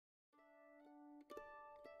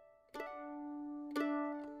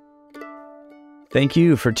Thank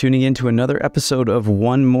you for tuning in to another episode of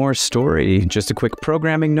One More Story. Just a quick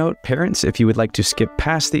programming note, parents, if you would like to skip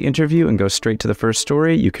past the interview and go straight to the first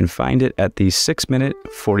story, you can find it at the 6-minute,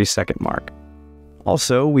 40-second mark.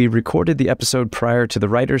 Also, we recorded the episode prior to the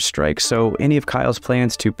writer's strike, so any of Kyle's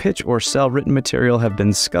plans to pitch or sell written material have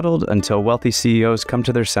been scuttled until wealthy CEOs come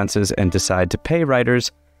to their senses and decide to pay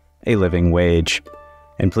writers a living wage.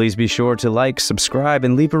 And please be sure to like, subscribe,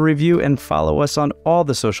 and leave a review, and follow us on all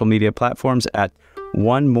the social media platforms at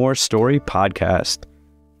One More Story Podcast.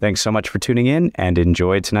 Thanks so much for tuning in, and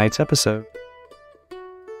enjoy tonight's episode.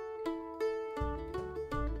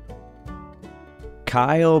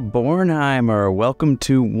 Kyle Bornheimer, welcome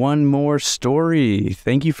to One More Story.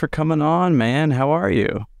 Thank you for coming on, man. How are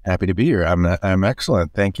you? Happy to be here. I'm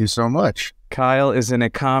excellent. Thank you so much. Kyle is an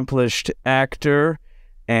accomplished actor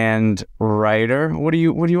and writer. What are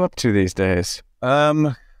you up to these days?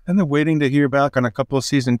 I'm waiting to hear back on a couple of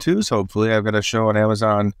season 2s. Hopefully, I've got a show on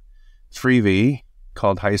Amazon Freevee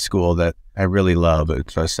called High School that I really love.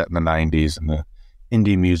 It's set in the 90s in the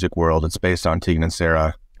indie music world. It's based on Tegan and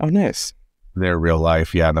Sarah. Oh, nice. Their real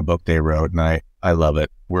life, and the book they wrote, and I love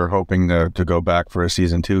it. We're hoping to go back for a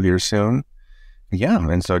season 2 here soon. Yeah,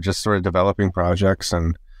 and so just sort of developing projects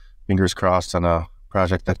and fingers crossed on a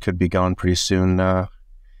project that could be going pretty soon.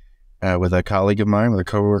 With a colleague of mine, with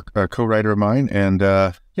a co-writer of mine, and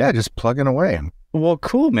just plugging away. Well,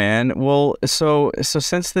 cool, man. Well, so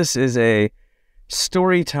since this is a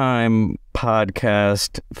story time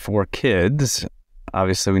podcast for kids,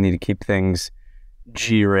 obviously we need to keep things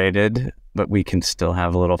G-rated, but we can still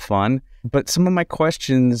have a little fun. But some of my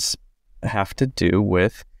questions have to do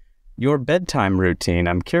with your bedtime routine.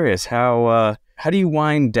 I'm curious, how do you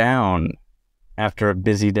wind down after a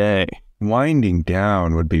busy day? Winding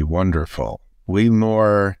down would be wonderful.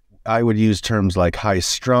 I would use terms like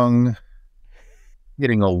high-strung,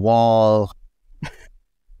 hitting a wall,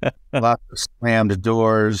 lots of slammed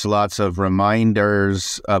doors, lots of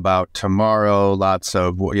reminders about tomorrow, lots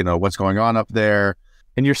of, what's going on up there.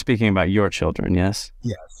 And you're speaking about your children, yes?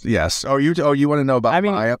 Yes. Oh, you want to know about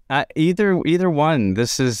either one.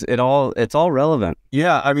 This is it all. It's all relevant.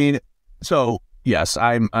 Yeah, so yes,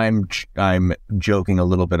 I'm joking a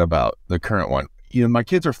little bit about the current one. My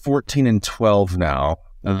kids are 14 and 12 now.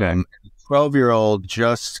 Okay. 12-year-old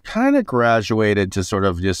just kind of graduated to sort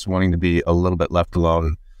of just wanting to be a little bit left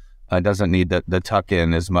alone. Doesn't need the tuck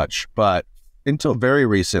in as much, but until very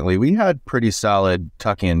recently, we had pretty solid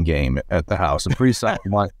tuck in game at the house, a pretty solid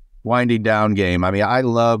winding down game. I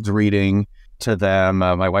loved reading to them.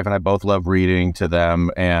 My wife and I both love reading to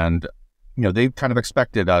them, and they've kind of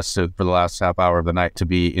expected us for the last half hour of the night to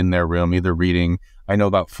be in their room, either reading. I know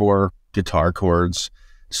about 4 guitar chords,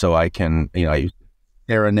 so I can, I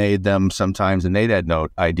serenade them sometimes, and they had no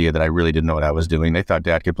idea that I really didn't know what I was doing. They thought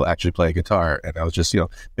Dad could actually play a guitar, and I was just,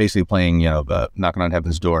 basically playing, knocking on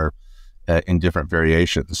heaven's door in different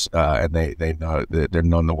variations, and they know, they're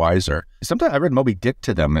none the wiser. Sometimes I read Moby Dick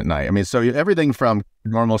to them at night. So everything from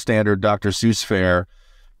normal standard Dr. Seuss fare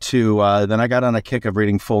to then I got on a kick of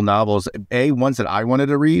reading full novels, ones that I wanted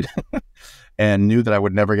to read and knew that I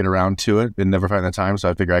would never get around to it and never find the time. So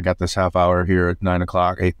I figured I got this half hour here at 9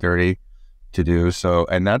 o'clock, 8:30 to do. So,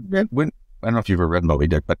 and that went, I don't know if you've ever read Moby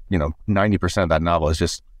Dick, but 90% of that novel is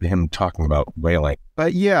just him talking about whaling.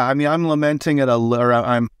 But yeah, I'm lamenting it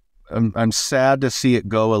I'm sad to see it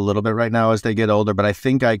go a little bit right now as they get older, but I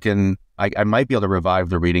think I might be able to revive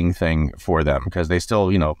the reading thing for them, because they still,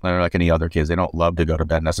 they're like any other kids. They don't love to go to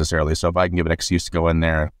bed necessarily. So if I can give an excuse to go in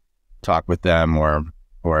there, talk with them, or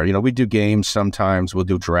we do games sometimes. We'll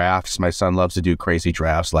do drafts. My son loves to do crazy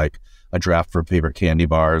drafts, like a draft for favorite candy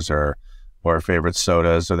bars or favorite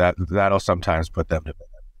sodas. So that'll sometimes put them to bed.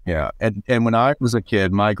 Yeah. And when I was a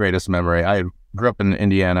kid, my greatest memory, I grew up in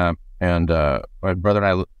Indiana, and my brother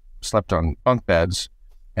and I slept on bunk beds,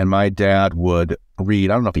 and my dad would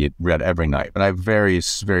read. I don't know if he read every night, but I have very,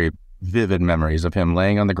 very vivid memories of him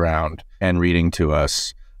laying on the ground and reading to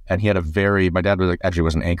us. And he had my dad was actually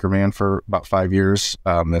was an anchorman for about 5 years.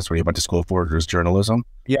 That's what he went to school for, was journalism.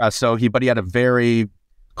 Yeah. So he had a very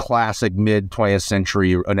classic mid 20th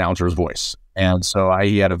century announcer's voice. And so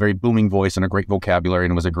he had a very booming voice and a great vocabulary,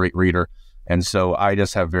 and was a great reader. And so I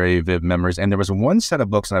just have very vivid memories. And there was one set of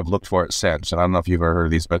books, and I've looked for it since, and I don't know if you've ever heard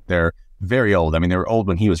of these, but they're very old. They were old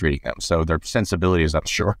when he was reading them, so their sensibilities, I'm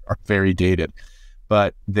sure, are very dated.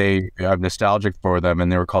 But I'm nostalgic for them,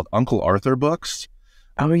 and they were called Uncle Arthur books.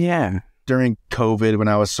 Oh, yeah. During COVID, when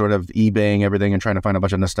I was sort of eBaying everything and trying to find a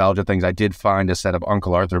bunch of nostalgia things, I did find a set of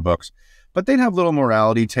Uncle Arthur books. But they'd have little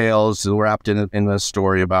morality tales wrapped in the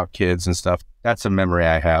story about kids and stuff. That's a memory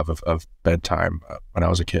I have of bedtime when I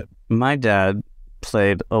was a kid. My dad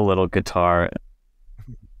played a little guitar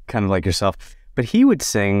kind of like yourself. But he would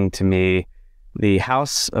sing to me The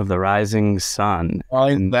House of the Rising Sun.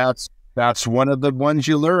 And that's one of the ones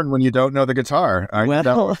you learn when you don't know the guitar.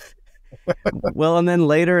 Well, and then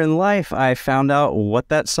later in life, I found out what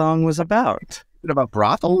that song was about. Is it about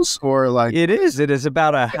brothels or like? It is. It is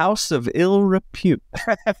about a house of ill repute.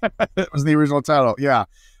 That was the original title. Yeah.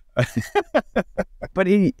 But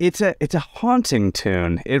it's a haunting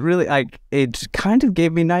tune. It really, it kind of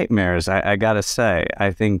gave me nightmares. I gotta say.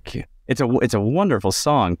 I think it's a wonderful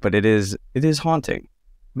song, but it is haunting.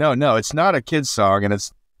 No, it's not a kid's song, and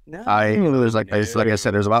it's there's like I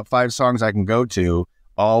said, there's about 5 songs I can go to,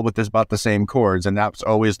 all with about the same chords, and that's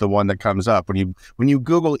always the one that comes up when you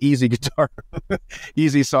Google easy guitar,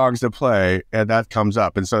 easy songs to play, and that comes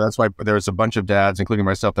up. And so that's why there's a bunch of dads, including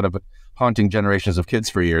myself, that have been haunting generations of kids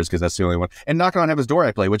for years, because that's the only one. And Knock on Heaven's Door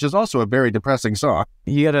I play, which is also a very depressing song.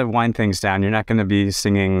 You got to wind things down. You're not going to be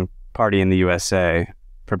singing Party in the USA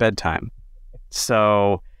for bedtime.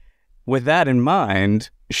 So with that in mind,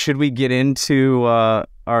 should we get into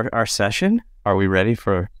our session? Are we ready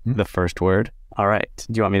for the first word? All right.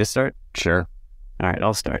 Do you want me to start? Sure. All right,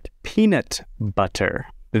 I'll start. Peanut butter.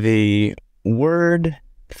 The word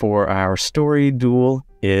for our story duel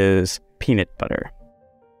is peanut butter.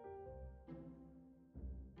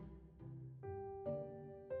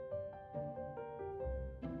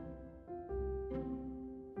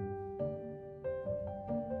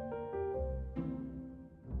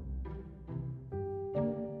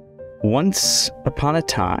 Once upon a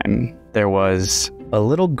time, there was a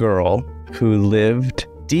little girl who lived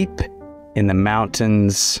deep in the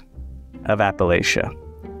mountains of Appalachia.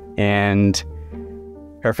 And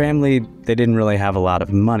her family, they didn't really have a lot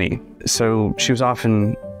of money, so she was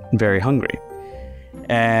often very hungry.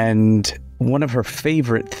 And one of her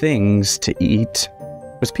favorite things to eat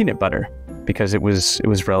was peanut butter, because it was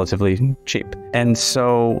relatively cheap. And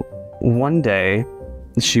so one day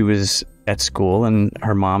she was at school, and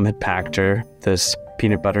her mom had packed her this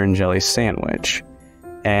peanut butter and jelly sandwich.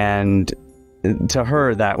 And to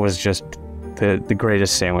her, that was just the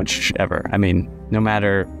greatest sandwich ever. I mean, no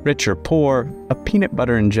matter rich or poor, a peanut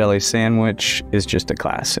butter and jelly sandwich is just a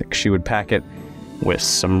classic. She would pack it with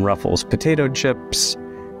some Ruffles potato chips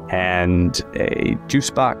and a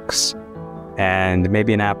juice box and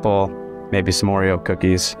maybe an apple, maybe some Oreo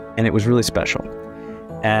cookies, and it was really special.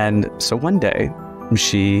 And so one day,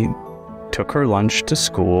 she took her lunch to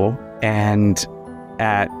school, and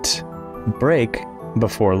at break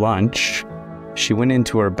before lunch, she went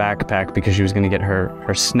into her backpack because she was going to get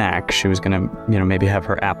her snack. She was going to, maybe have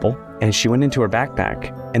her apple. And she went into her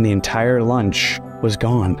backpack, and the entire lunch was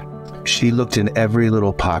gone. She looked in every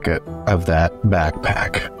little pocket of that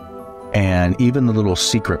backpack, and even the little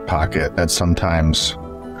secret pocket that sometimes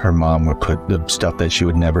her mom would put the stuff that she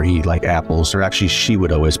would never eat, like apples, or actually she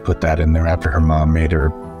would always put that in there after her mom made her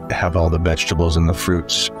have all the vegetables and the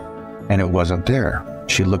fruits, and it wasn't there.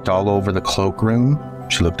 She looked all over the cloakroom.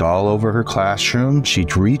 She looked all over her classroom. She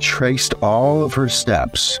retraced all of her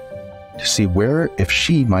steps to see if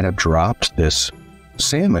she might have dropped this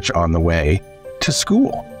sandwich on the way to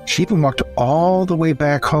school. She even walked all the way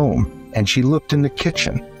back home, and she looked in the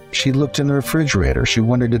kitchen. She looked in the refrigerator. She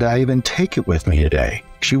wondered, did I even take it with me today?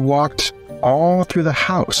 She walked all through the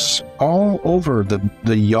house, all over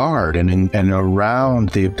the yard and around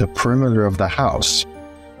the perimeter of the house.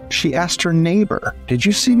 She asked her neighbor, did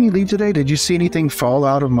you see me leave today? Did you see anything fall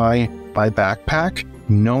out of my backpack?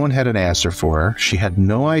 No one had an answer for her. She had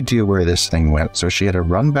no idea where this thing went, so she had to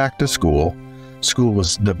run back to school.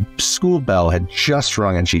 The school bell had just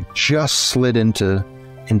rung, and she just slid into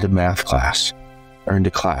math class, or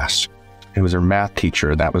into class. It was her math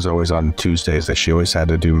teacher. That was always on Tuesdays, that she always had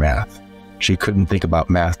to do math. She couldn't think about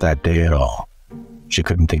math that day at all. She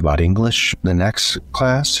couldn't think about English the next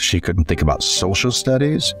class. She couldn't think about social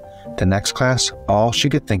studies the next class. All she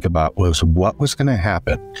could think about was what was going to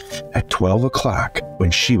happen at 12 o'clock when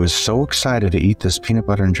she was so excited to eat this peanut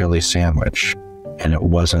butter and jelly sandwich, and it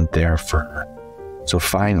wasn't there for her. So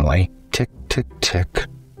finally, tick, tick, tick,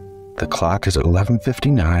 the clock is at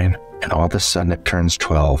 11:59, and all of a sudden it turns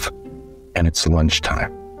 12, and it's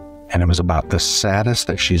lunchtime. And it was about the saddest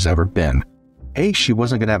that she's ever been. A, she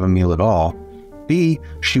wasn't going to have a meal at all. B,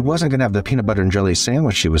 she wasn't going to have the peanut butter and jelly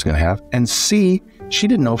sandwich she was going to have. And C, she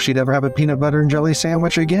didn't know if she'd ever have a peanut butter and jelly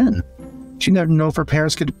sandwich again. She didn't know if her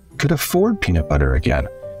parents could afford peanut butter again.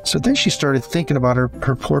 So then she started thinking about her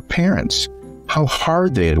poor parents, how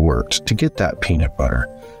hard they had worked to get that peanut butter,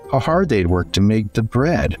 how hard they'd worked to make the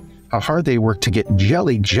bread, how hard they worked to get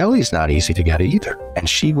jelly. Jelly's not easy to get either. And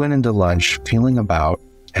she went into lunch feeling about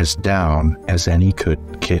as down as any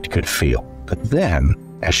kid could feel. But then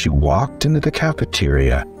As she walked into the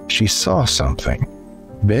cafeteria, she saw something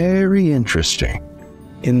very interesting.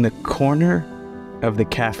 In the corner of the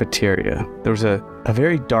cafeteria, there was a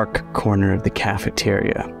very dark corner of the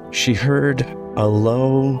cafeteria. She heard a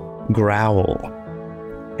low growl,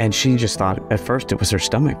 and she just thought at first it was her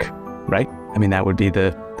stomach, right? I mean, that would be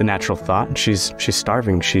the natural thought. She's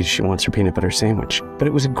starving. She wants her peanut butter sandwich. But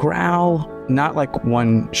it was a growl, not like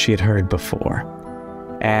one she had heard before.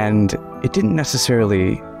 And it didn't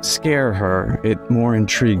necessarily scare her. It more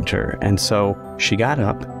intrigued her. And so she got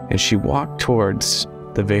up and she walked towards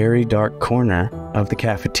the very dark corner of the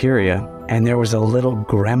cafeteria. And there was a little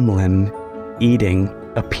gremlin eating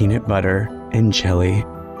a peanut butter and jelly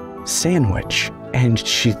sandwich. And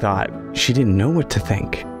she thought, she didn't know what to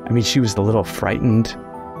think. I mean, she was a little frightened.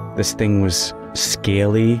 This thing was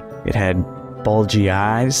scaly. It had bulgy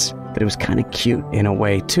eyes, but it was kind of cute in a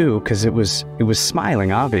way too, because it was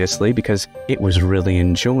smiling, obviously, because it was really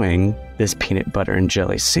enjoying this peanut butter and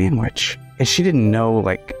jelly sandwich. And she didn't know,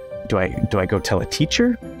 like, do I go tell a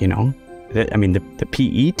teacher? You know, I mean, the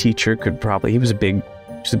PE teacher could probably, he was a big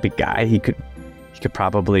guy. He could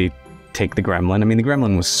probably take the gremlin. I mean, the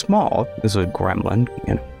gremlin was small. This was a gremlin,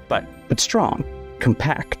 you know, but strong,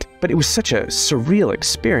 compact. But it was such a surreal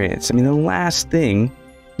experience. I mean, the last thing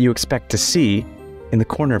you expect to see in the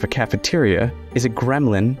corner of a cafeteria is a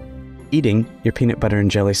gremlin eating your peanut butter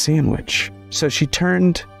and jelly sandwich. So she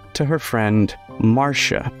turned to her friend,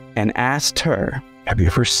 Marcia, and asked her, "Have you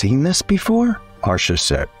ever seen this before?" Marcia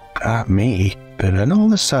said, "Not me." But then all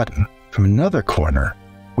of a sudden, from another corner,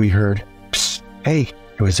 we heard, "Psst, hey."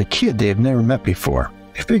 It was a kid they had never met before.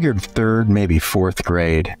 They figured third, maybe fourth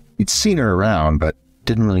grade. He'd seen her around, but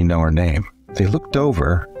didn't really know her name. They looked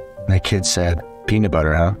over, and the kid said, "Peanut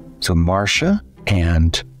butter, huh?" So Marcia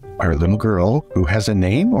and our little girl, who has a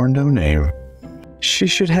name or no name? She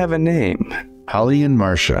should have a name. Holly and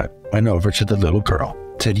Marcia went over to the little girl.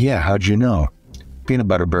 Said, "Yeah, how'd you know?" "Peanut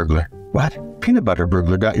butter burglar." "What? Peanut butter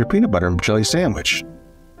burglar got your peanut butter and jelly sandwich.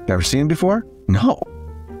 Never seen him before?" "No."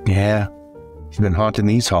 "Yeah. He's been haunting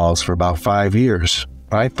these halls for about 5 years.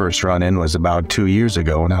 My first run-in was about 2 years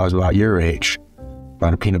ago when I was about your age.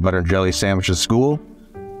 Brought a peanut butter and jelly sandwich to school.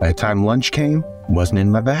 By the time lunch came, it wasn't in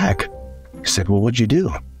my bag." He said, "Well, what'd you do?"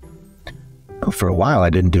 "Well, for a while, I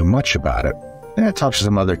didn't do much about it. Then I talked to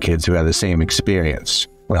some other kids who had the same experience.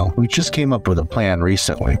 Well, we just came up with a plan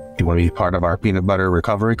recently. Do you want to be part of our peanut butter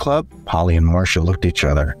recovery club?" Holly and Marcia looked at each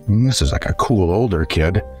other. This is like a cool older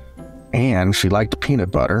kid. And she liked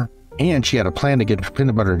peanut butter. And she had a plan to get a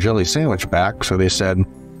peanut butter and jelly sandwich back, so they said,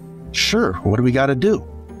 "Sure, what do we got to do?"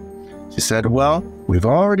 She said, "Well, we've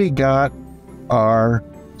already got our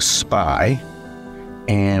spy,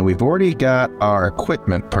 and we've already got our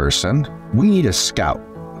equipment person. We need a scout."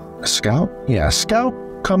 "A scout?" "Yeah, a scout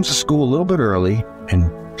comes to school a little bit early and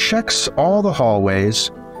checks all the hallways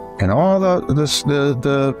and all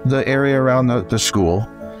the area around the school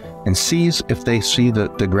and sees if they see the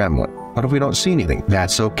gremlin. What if we don't see anything?"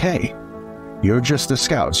 "That's okay. You're just the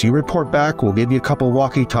scouts. You report back, we'll give you a couple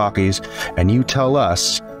walkie-talkies, and you tell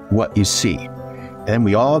us what you see." And then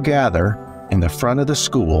we all gather in the front of the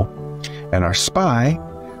school, and our spy,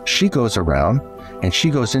 she goes around, and she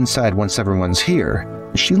goes inside once everyone's here.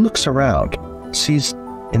 She looks around, sees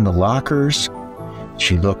in the lockers,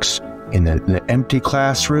 she looks in the empty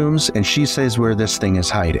classrooms, and she says where this thing is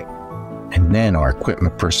hiding. And then our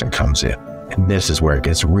equipment person comes in. And this is where it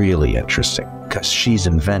gets really interesting, because she's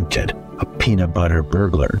invented a peanut butter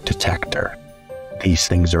burglar detector. These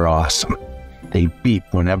things are awesome. They beep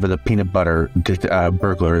whenever the peanut butter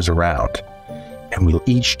burglar is around. And we'll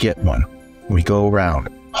each get one. We go around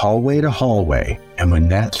hallway to hallway, and when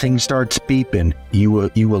that thing starts beeping,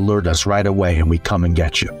 you alert us right away, and we come and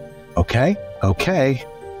get you. Okay? Okay.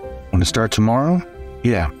 Want to start tomorrow?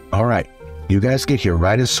 Yeah. All right. You guys get here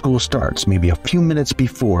right as school starts, maybe a few minutes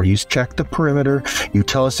before. You check the perimeter. You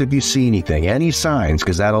tell us if you see anything, any signs,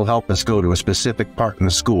 because that'll help us go to a specific part in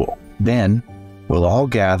the school. Then we'll all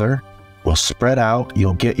gather. We'll spread out.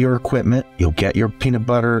 You'll get your equipment. You'll get your peanut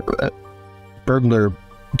butter burglar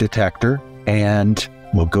detector, and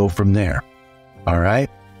we'll go from there. All right?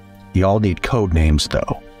 You all need code names,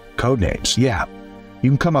 though. Code names, yeah. You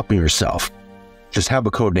can come up with yourself. Just have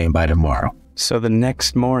a code name by tomorrow. So the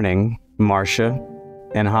next morning, Marcia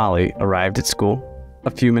and Holly arrived at school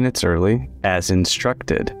a few minutes early, as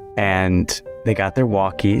instructed, and they got their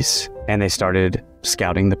walkies and they started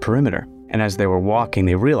scouting the perimeter. And as they were walking,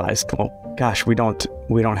 they realized, well, gosh, we don't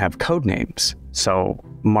have code names. So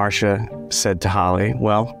Marcia said to Holly,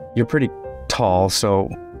 "Well, you're pretty tall, so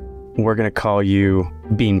we're gonna call you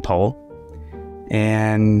Beanpole,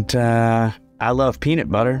 and I love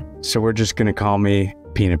peanut butter, so we're just gonna call me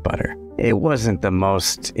peanut butter. It wasn't the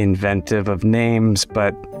most inventive of names,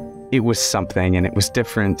 but it was something, and it was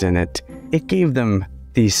different, and it gave them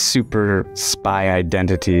these super spy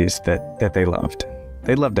identities that they loved.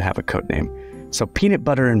 They loved to have a code name. So Peanut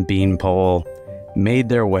Butter and Beanpole made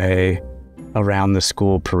their way around the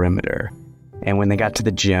school perimeter. And when they got to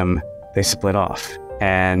the gym, they split off.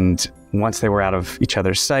 And once they were out of each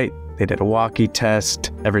other's sight, they did a walkie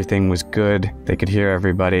test. Everything was good. They could hear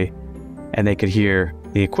everybody. And they could hear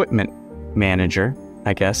the equipment manager,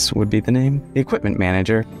 I guess would be the name. The equipment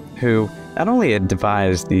manager, who not only had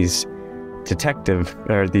devised these detector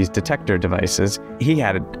devices, he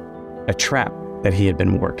had a trap that he had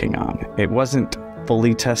been working on. It wasn't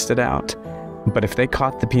fully tested out, but if they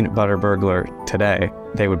caught the peanut butter burglar today,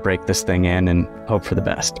 they would break this thing in and hope for the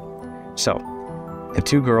best. So the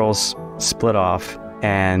two girls split off,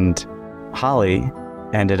 and Holly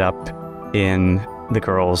ended up in the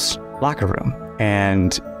girls' locker room.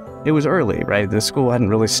 And it was early, right? The school hadn't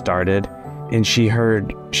really started, and she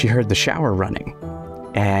heard the shower running,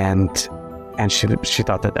 and she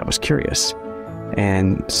thought that was curious.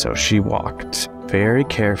 And so she walked very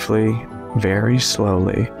carefully, very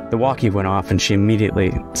slowly. The walkie went off and she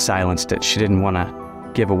immediately silenced it. She didn't want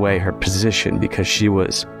to give away her position because she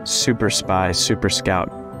was super spy, super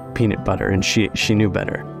scout peanut butter, and she knew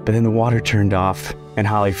better. But then the water turned off and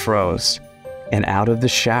Holly froze, and out of the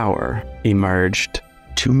shower emerged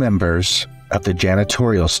two members of the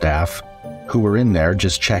janitorial staff who were in there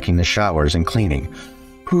just checking the showers and cleaning.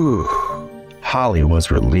 Whew. Holly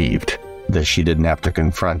was relieved that she didn't have to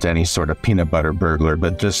confront any sort of peanut butter burglar,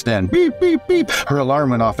 but just then, beep, beep, beep, her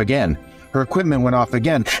alarm went off again. Her equipment went off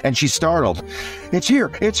again, and she's startled. It's here,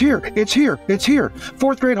 it's here, it's here, it's here.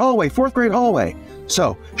 Fourth grade hallway.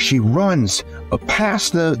 So she runs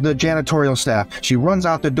past the janitorial staff. She runs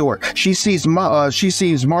out the door. She sees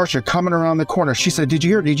Marcia coming around the corner. She said, Did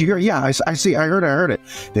you hear? Yeah, I see, I heard it.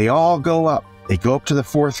 They all go up. They go up to the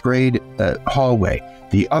fourth grade hallway.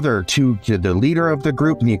 The other two, the leader of the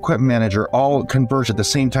group and the equipment manager, all converge at the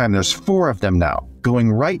same time. There's four of them now,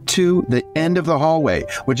 going right to the end of the hallway,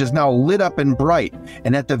 which is now lit up and bright.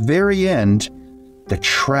 And at the very end, the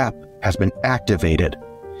trap has been activated.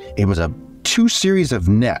 It was two series of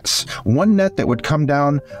nets. One net that would come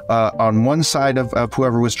down on one side of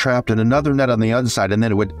whoever was trapped, and another net on the other side. And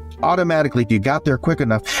then it would automatically, if you got there quick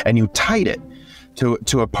enough and you tied it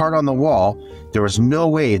to a part on the wall, there was no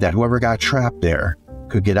way that whoever got trapped there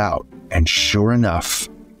could get out. And sure enough,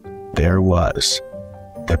 there was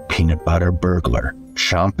the peanut butter burglar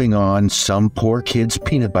chomping on some poor kid's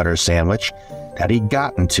peanut butter sandwich that he'd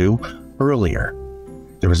gotten to earlier.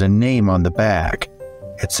 There was a name on the bag.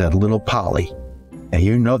 It said Little Polly. And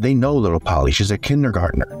they know Little Polly. She's a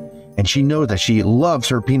kindergartner. And she knows that she loves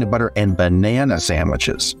her peanut butter and banana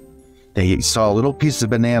sandwiches. They saw a little piece of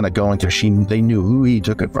banana going through. They knew who he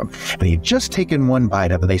took it from. And he'd just taken one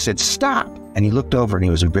bite of it. They said, stop. And he looked over and he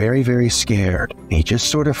was very, very scared. And he just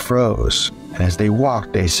sort of froze. And as they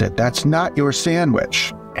walked, they said, that's not your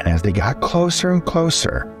sandwich. And as they got closer and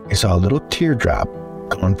closer, they saw a little teardrop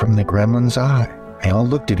going from the gremlin's eye. They all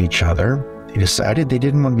looked at each other. They decided they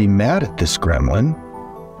didn't want to be mad at this gremlin,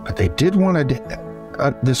 but they did want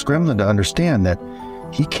this gremlin to understand that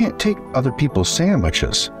he can't take other people's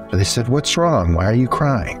sandwiches. So they said, what's wrong? Why are you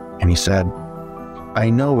crying? And he said, I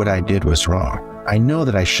know what I did was wrong. I know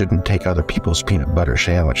that I shouldn't take other people's peanut butter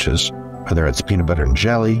sandwiches, whether it's peanut butter and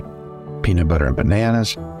jelly, peanut butter and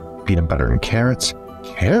bananas, peanut butter and carrots.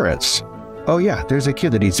 Carrots? Oh yeah, there's a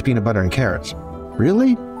kid that eats peanut butter and carrots.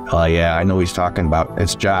 Really? Oh yeah, I know who he's talking about.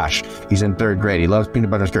 It's Josh. He's in third grade. He loves peanut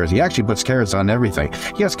butter and carrots. He actually puts carrots on everything.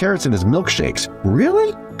 He has carrots in his milkshakes.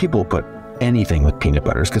 Really? People put anything with peanut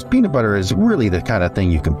butters because peanut butter is really the kind of thing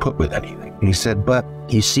you can put with anything. And he said, but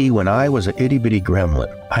you see, when I was an itty-bitty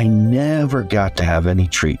gremlin, I never got to have any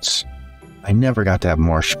treats. I never got to have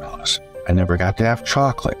marshmallows. I never got to have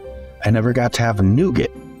chocolate. I never got to have nougat.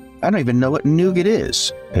 I don't even know what nougat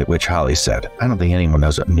is. At which Holly said, I don't think anyone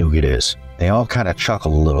knows what nougat is. They all kind of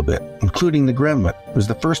chuckled a little bit, including the gremlin. It was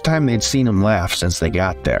the first time they'd seen him laugh since they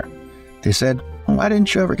got there. They said, why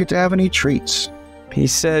didn't you ever get to have any treats? He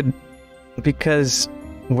said, because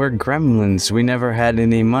we're gremlins. We never had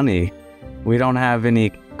any money. We don't have any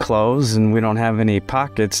clothes and we don't have any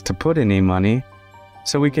pockets to put any money.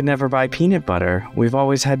 So we could never buy peanut butter. We've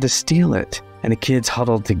always had to steal it. And the kids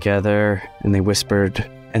huddled together and they whispered,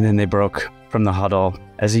 and then they broke from the huddle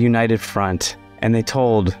as a united front. And they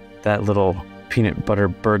told that little peanut butter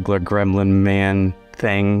burglar gremlin man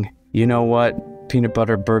thing, you know what, peanut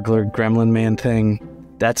butter burglar gremlin man thing,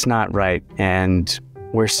 that's not right. And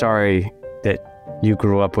we're sorry that you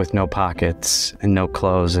grew up with no pockets and no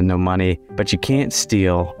clothes and no money, but you can't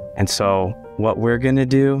steal. And so what we're going to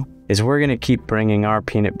do is we're going to keep bringing our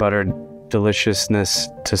peanut butter deliciousness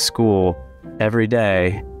to school every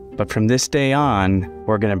day. But from this day on,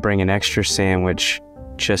 we're going to bring an extra sandwich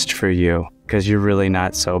just for you because you're really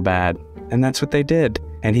not so bad. And that's what they did.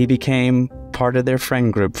 And he became part of their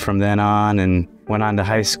friend group from then on and went on to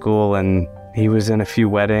high school, and he was in a few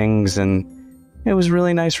weddings, and it was a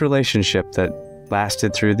really nice relationship that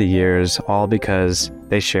lasted through the years, all because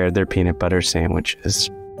they shared their peanut butter sandwiches.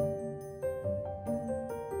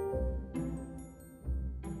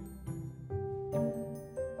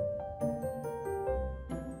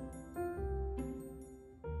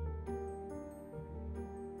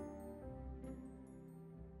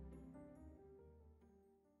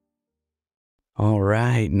 All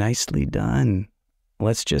right, nicely done.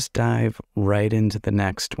 Let's just dive right into the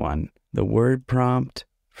next one. The word prompt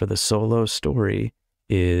for the solo story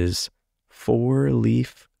is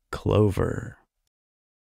 4-leaf clover.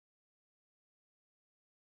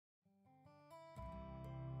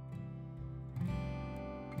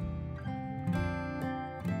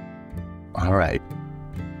 All right.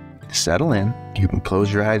 Settle in. You can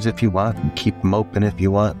close your eyes if you want and keep them open if you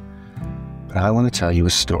want. But I want to tell you a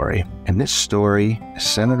story. And this story is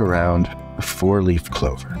centered around a 4-leaf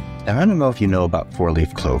clover. Now, I don't know if you know about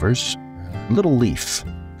 4-leaf clovers. Little leaf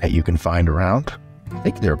that you can find around. I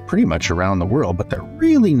think they're pretty much around the world, but they're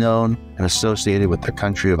really known and associated with the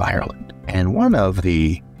country of Ireland. And one of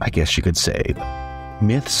the, I guess you could say, the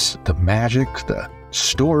myths, the magic, the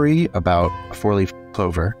story about a 4-leaf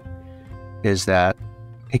clover is that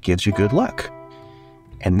it gives you good luck.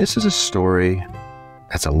 And this is a story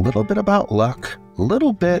that's a little bit about luck, a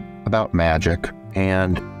little bit about magic,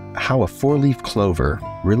 and how a 4-leaf clover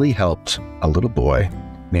really helped a little boy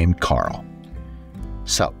named Carl.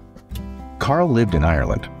 So, Carl lived in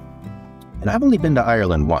Ireland. And I've only been to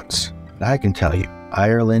Ireland once, but I can tell you,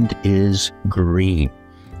 Ireland is green.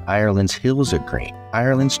 Ireland's hills are green.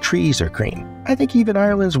 Ireland's trees are green. I think even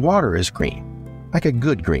Ireland's water is green. Like a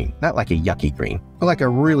good green, not like a yucky green, but like a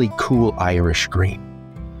really cool Irish green.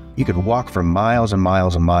 You could walk for miles and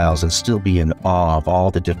miles and miles and still be in awe of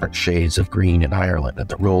all the different shades of green in Ireland and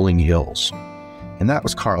the rolling hills. And that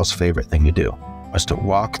was Carl's favorite thing to do, was to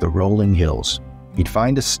walk the rolling hills. He'd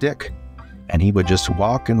find a stick and he would just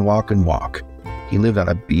walk and walk and walk. He lived on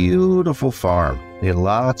a beautiful farm. They had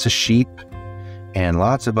lots of sheep and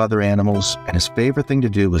lots of other animals, and his favorite thing to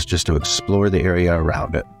do was just to explore the area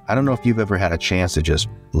around it. I don't know if you've ever had a chance to just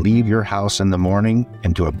leave your house in the morning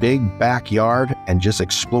into a big backyard and just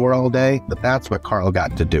explore all day, but that's what Carl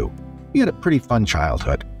got to do. He had a pretty fun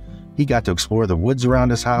childhood. He got to explore the woods around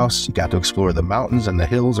his house. He got to explore the mountains and the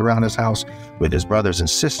hills around his house with his brothers and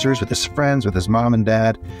sisters, with his friends, with his mom and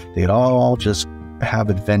dad. They'd all just have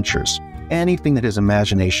adventures. Anything that his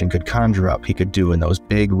imagination could conjure up, he could do in those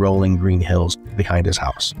big rolling green hills behind his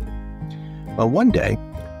house. Well, one day,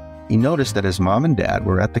 he noticed that his mom and dad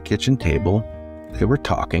were at the kitchen table. They were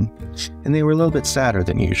talking, and they were a little bit sadder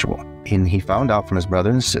than usual. And he found out from his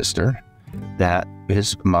brother and sister that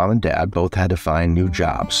his mom and dad both had to find new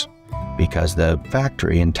jobs because the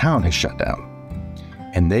factory in town had shut down.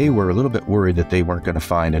 And they were a little bit worried that they weren't going to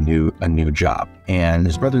find a new job. And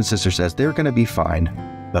his brother and sister says, they're going to be fine,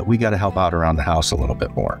 but we got to help out around the house a little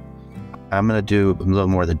bit more. I'm going to do a little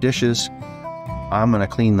more of the dishes. I'm going to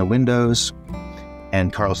clean the windows.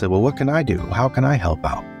 And Carl said, well, what can I do? How can I help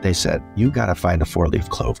out? They said, you got to find a 4-leaf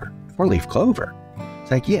clover. 4-leaf clover?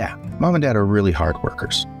 It's like, yeah, mom and dad are really hard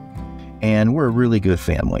workers. And we're a really good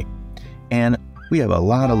family. And we have a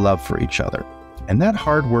lot of love for each other. And that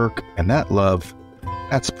hard work and that love,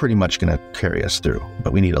 that's pretty much going to carry us through.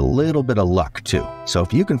 But we need a little bit of luck too. So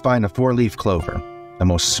if you can find a 4-leaf clover, the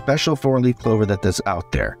most special 4-leaf clover that's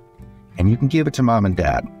out there, and you can give it to mom and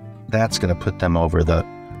dad, that's going to put them over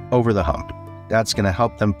the hump. That's going to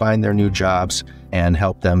help them find their new jobs and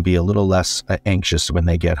help them be a little less anxious when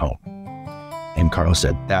they get home. And Carl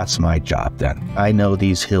said, that's my job then. I know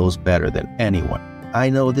these hills better than anyone. I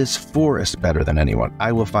know this forest better than anyone.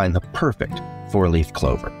 I will find the perfect 4-leaf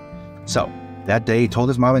clover. So that day he told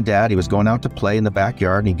his mom and dad he was going out to play in the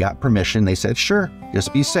backyard, and he got permission. They said, sure,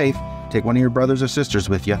 just be safe. Take one of your brothers or sisters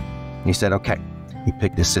with you. And he said, okay. He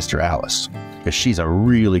picked his sister Alice because she's a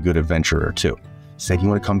really good adventurer too. He said, you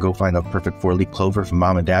want to come go find a perfect 4-leaf clover for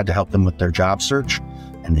mom and dad to help them with their job search?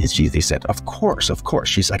 And they said, of course.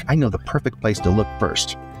 She's like, I know the perfect place to look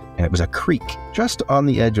first. And it was a creek just on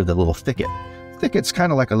the edge of the little thicket. Thicket's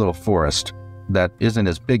kind of like a little forest that isn't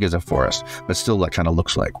as big as a forest, but still like kind of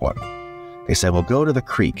looks like one. They said, well, go to the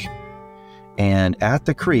creek. And at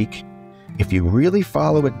the creek, if you really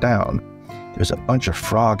follow it down, There's a bunch of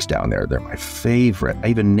frogs down there. They're my favorite. I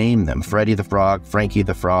even named them Freddy the Frog, Frankie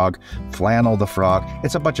the Frog, Flannel the Frog.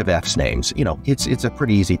 It's a bunch of F's names. You know, it's a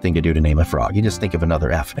pretty easy thing to do to name a frog. You just think of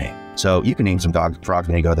another F name. So you can name some frogs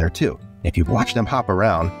when you go there too. If you watch them hop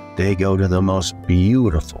around, they go to the most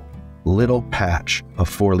beautiful little patch of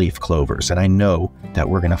 4-leaf clovers, and I know that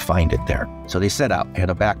we're going to find it there. So they set out. They had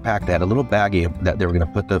a backpack. They had a little baggie that they were going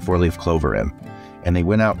to put the 4-leaf clover in, and they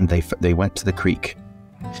went out and they went to the creek.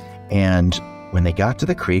 And when they got to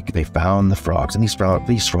the creek, they found the frogs, and these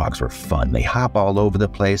frogs were fun. They hop all over the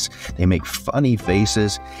place. They make funny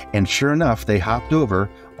faces, and sure enough, they hopped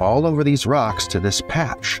all over these rocks to this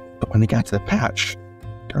patch. But when they got to the patch,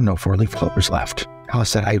 there were no 4-leaf clovers left. Alice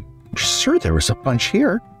said, I'm sure there was a bunch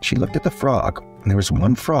here. She looked at the frog, and there was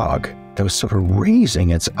one frog that was sort of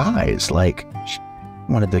raising its eyes like she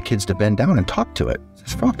wanted the kids to bend down and talk to it. Is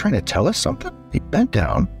this frog trying to tell us something? They bent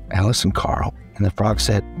down, Alice and Carl, and the frog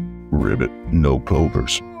said, Ribbit, no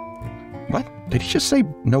clovers. What? Did he just say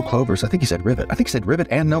no clovers? I think he said ribbit. I think he said ribbit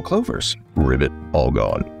and no clovers. Ribbit, all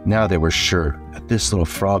gone. Now they were sure that this little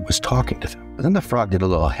frog was talking to them. But then the frog did a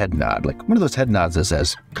little head nod, like one of those head nods that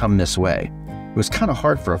says, come this way. It was kind of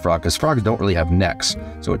hard for a frog because frogs don't really have necks.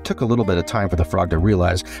 So it took a little bit of time for the frog to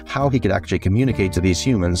realize how he could actually communicate to these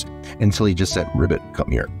humans until he just said, Ribbit, come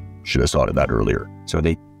here. Should have thought of that earlier. So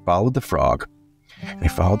they followed the frog. They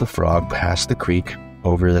followed the frog past the creek,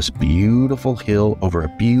 over this beautiful hill, over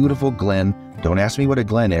a beautiful glen. Don't ask me what a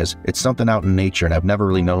glen is. It's something out in nature, and I've never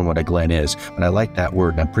really known what a glen is. But I like that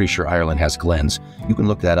word, and I'm pretty sure Ireland has glens. You can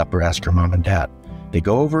look that up or ask your mom and dad. They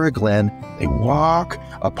go over a glen, they walk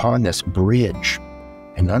upon this bridge,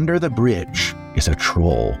 and under the bridge is a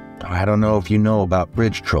troll. I don't know if you know about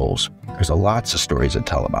bridge trolls. There's lots of stories to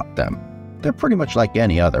tell about them. They're pretty much like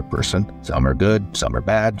any other person. Some are good, some are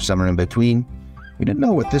bad, some are in between. We didn't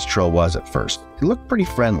know what this troll was at first. He looked pretty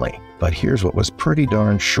friendly, but here's what was pretty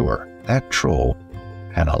darn sure. That troll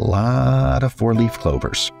had a lot of 4-leaf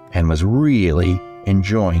clovers and was really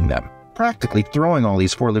enjoying them. Practically throwing all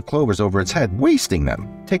these 4-leaf clovers over its head, wasting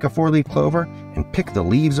them. Take a 4-leaf clover and pick the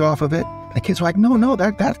leaves off of it. And the kids were like, no,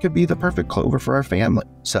 that could be the perfect clover for our family.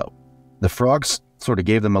 So the frogs sort of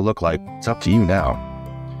gave them a look like, it's up to you now.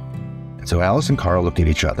 And so Alice and Carl looked at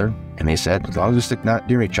each other, and they said, as long as we stick not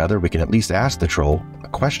near each other, we can at least ask the troll a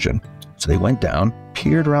question. So they went down,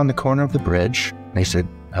 peered around the corner of the bridge, and they said,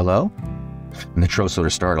 hello? And the troll sort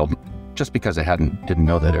of startled, just because they didn't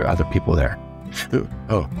know that there were other people there.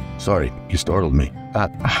 Oh, sorry, you startled me.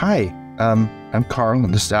 Hi, I'm Carl,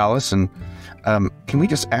 and this is Alice, and can we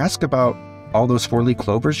just ask about all those 4-leaf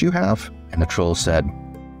clovers you have? And the troll said,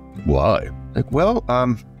 why? Like, well,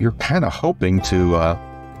 you're kind of hoping to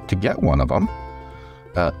get one of them,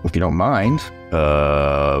 if you don't mind.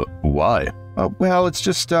 Why? Well, it's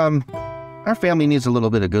just, our family needs a little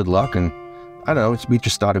bit of good luck, and I don't know, we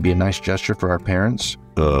just thought it'd be a nice gesture for our parents.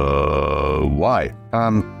 Why?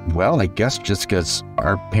 Well, I guess just because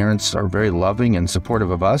our parents are very loving and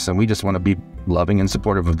supportive of us, and we just want to be loving and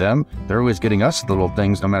supportive of them. They're always getting us little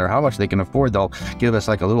things, no matter how much they can afford. They'll give us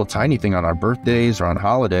like a little tiny thing on our birthdays or on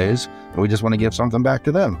holidays, and we just want to give something back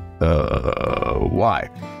to them. Why?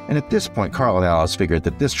 And at this point, Carl and Alice figured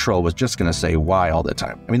that this troll was just going to say why all the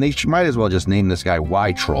time. I mean, they might as well just name this guy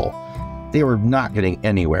Why Troll. They were not getting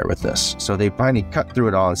anywhere with this. So they finally cut through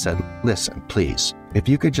it all and said, listen, please, if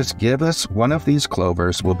you could just give us one of these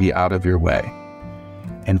clovers, we'll be out of your way.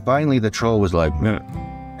 And finally, the troll was like,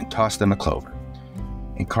 and tossed them a clover.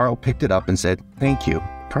 And Carl picked it up and said, thank you.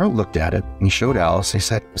 Carl looked at it and he showed Alice. He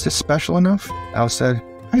said, is this special enough? Alice said,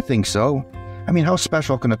 I think so. I mean, how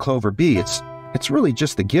special can a clover be? It's really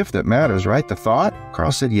just the gift that matters, right? The thought?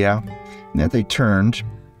 Carl said, yeah. And then they turned.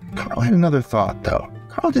 Carl had another thought, though.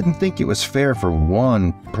 Carl didn't think it was fair for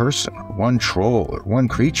one person, or one troll, or one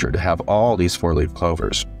creature to have all these 4-leaf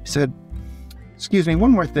clovers. He said, excuse me,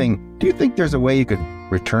 one more thing. Do you think there's a way you could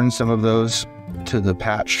return some of those to the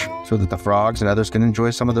patch so that the frogs and others can enjoy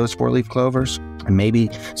some of those 4-leaf clovers? And maybe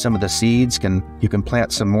some of the seeds you can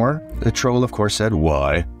plant some more? The troll, of course, said,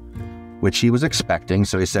 why? Which he was expecting.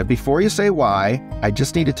 So he said, before you say why, I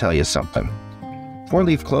just need to tell you something.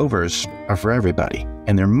 4-leaf clovers are for everybody,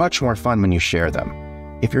 and they're much more fun when you share them.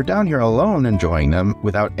 If you're down here alone enjoying them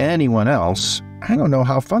without anyone else, I don't know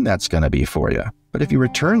how fun that's going to be for you. But if you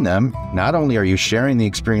return them, not only are you sharing the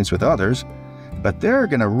experience with others, but they're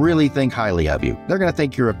going to really think highly of you. They're going to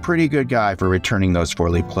think you're a pretty good guy for returning those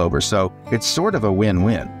 4-leaf clovers. So it's sort of a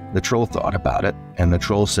win-win. The troll thought about it, and the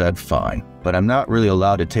troll said, fine, but I'm not really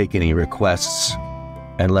allowed to take any requests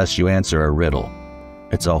unless you answer a riddle.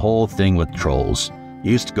 It's a whole thing with trolls.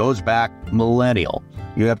 Goes back millennial.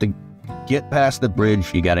 You have to get past the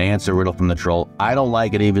bridge, you got to answer a riddle from the troll. I don't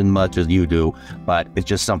like it even much as you do, but it's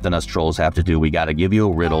just something us trolls have to do. We got to give you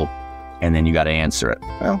a riddle, and then you got to answer it.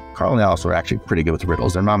 Well, Carl and Alice were actually pretty good with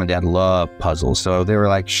riddles. Their mom and dad love puzzles, so they were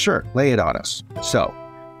like, sure, lay it on us. So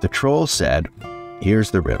the troll said,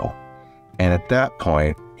 here's the riddle. And at that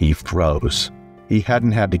point, he froze. He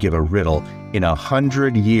hadn't had to give a riddle in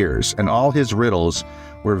 100 years, and all his riddles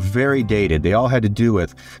were very dated. They all had to do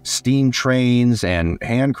with steam trains and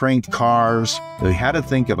hand-cranked cars. They had to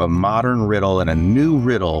think of a modern riddle and a new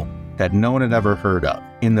riddle that no one had ever heard of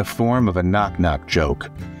in the form of a knock-knock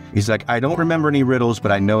joke. He's like, I don't remember any riddles,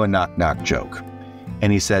 but I know a knock-knock joke.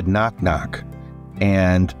 And he said, knock, knock.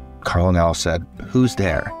 And Carl and Alice said, who's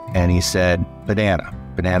there? And he said, banana.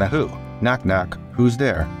 Banana who? Knock, knock. Who's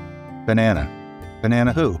there? Banana.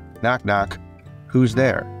 Banana who? Knock, knock. Who's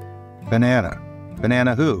there? Banana.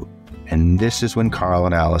 Banana who? And this is when Carl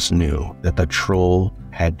and Alice knew that the troll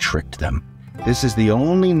had tricked them. This is the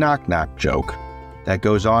only knock-knock joke that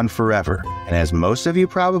goes on forever. And as most of you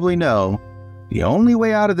probably know, the only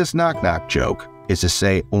way out of this knock-knock joke is to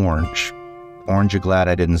say orange. Orange, you're glad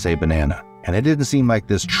I didn't say banana. And it didn't seem like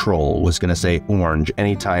this troll was going to say orange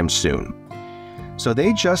anytime soon. So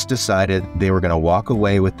they just decided they were going to walk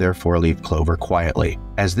away with their 4-leaf clover quietly,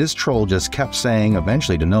 as this troll just kept saying,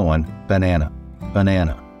 eventually to no one, banana,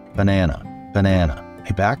 banana, banana, banana.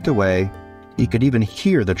 They backed away. You could even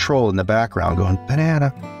hear the troll in the background going,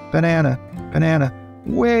 banana, banana, banana,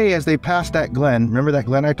 way as they passed that glen. Remember that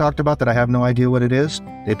glen I talked about that I have no idea what it is?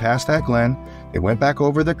 They passed that glen. They went back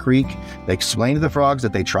over the creek. They explained to the frogs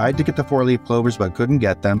that they tried to get the 4-leaf clovers but couldn't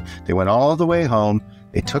get them. They went all the way home.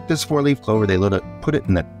 They took this 4-leaf clover, they put it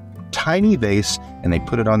in a tiny vase, and they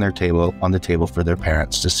put it on the table for their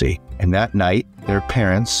parents to see. And that night, their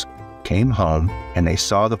parents came home, and they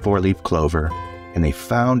saw the 4-leaf clover, and they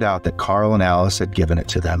found out that Carl and Alice had given it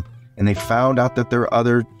to them. And they found out that their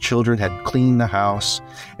other children had cleaned the house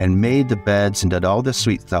and made the beds and did all this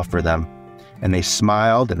sweet stuff for them. And they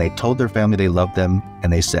smiled, and they told their family they loved them,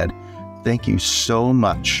 and they said, thank you so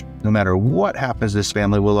much. No matter what happens, this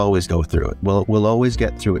family will always go through it. We'll always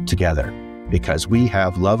get through it together because we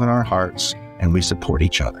have love in our hearts and we support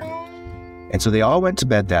each other. And so they all went to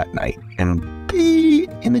bed that night. And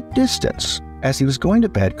in the distance, as he was going to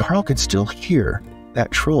bed, Carl could still hear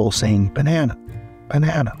that troll saying, banana,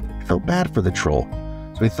 banana. He felt bad for the troll.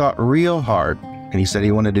 So he thought real hard, and he said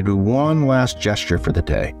he wanted to do one last gesture for the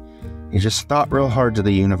day. He just thought real hard to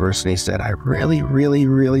the universe, and he said, I really, really,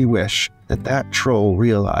 really wish that troll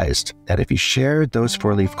realized that if he shared those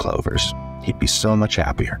 4-leaf clovers, he'd be so much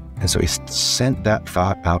happier. And so he sent that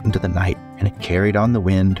thought out into the night, and it carried on the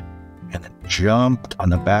wind, and then jumped on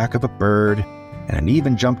the back of a bird, and it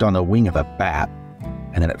even jumped on the wing of a bat.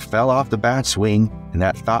 And then it fell off the bat's wing, and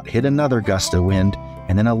that thought hit another gust of wind,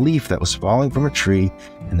 and then a leaf that was falling from a tree,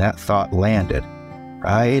 and that thought landed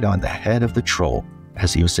right on the head of the troll.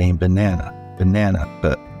 As he was saying banana, banana,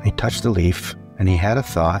 but he touched the leaf and he had a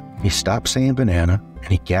thought. He stopped saying banana and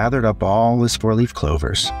he gathered up all his 4-leaf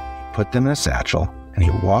clovers, he put them in a satchel, and he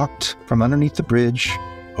walked from underneath the bridge,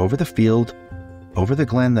 over the field, over the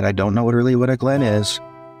glen that I don't know really what a glen is,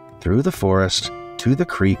 through the forest, to the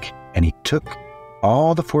creek, and he took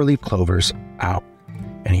all the 4-leaf clovers out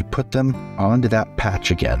and he put them onto that patch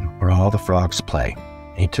again where all the frogs play.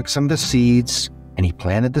 And he took some of the seeds and he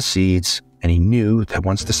planted the seeds. And he knew that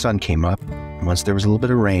once the sun came up, and once there was a little bit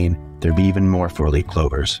of rain, there'd be even more 4-leaf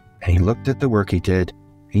clovers. And he looked at the work he did,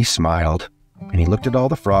 and he smiled. And he looked at all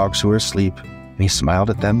the frogs who were asleep, and he smiled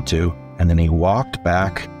at them too. And then he walked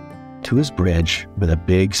back to his bridge with a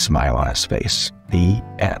big smile on his face. The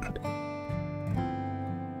end.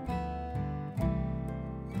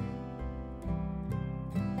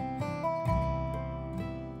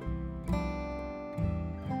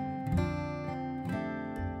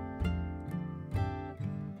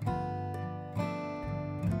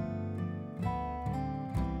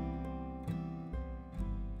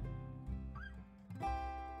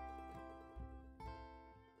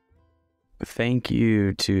 Thank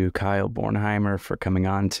you to Kyle Bornheimer for coming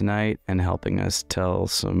on tonight and helping us tell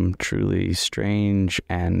some truly strange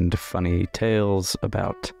and funny tales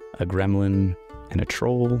about a gremlin and a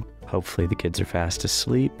troll. Hopefully the kids are fast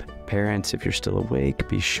asleep. Parents, if you're still awake,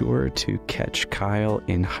 be sure to catch Kyle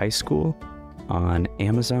in High School on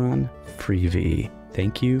Amazon Freevee.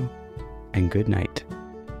 Thank you and good night.